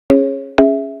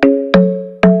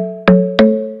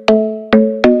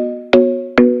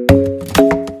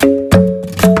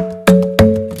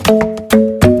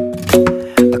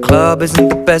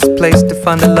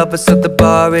of us, so the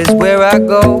bar is where I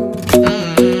go.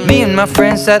 Me and my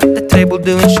friends sat at the table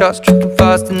doing shots, drinking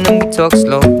fast, and then we talk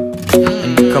slow.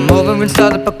 And you come over and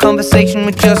start up a conversation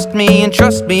with just me, and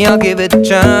trust me, I'll give it a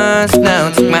chance.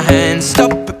 Now take my hand,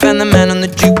 stop it, and the man on the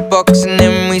jukebox, and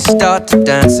then we start to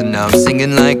dance. And now I'm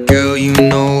singing like, girl, you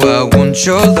know I want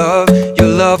your love. Your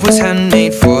love was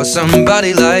handmade for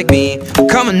somebody like me.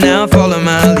 Come on now, follow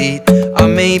my lead. I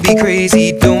may be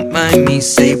crazy, don't mind me.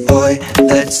 Say, boy,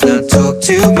 let's not talk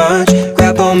too much.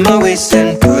 Grab on my waist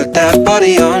and put that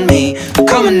body on me.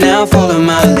 Come on now, follow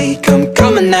my lead.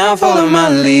 Come on now, follow my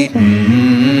lead.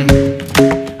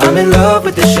 I'm in love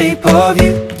with the shape of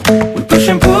you. We push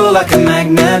and pull like a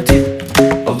magnet do.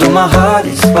 Although my heart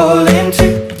is falling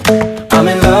too, I'm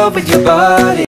in love with your body.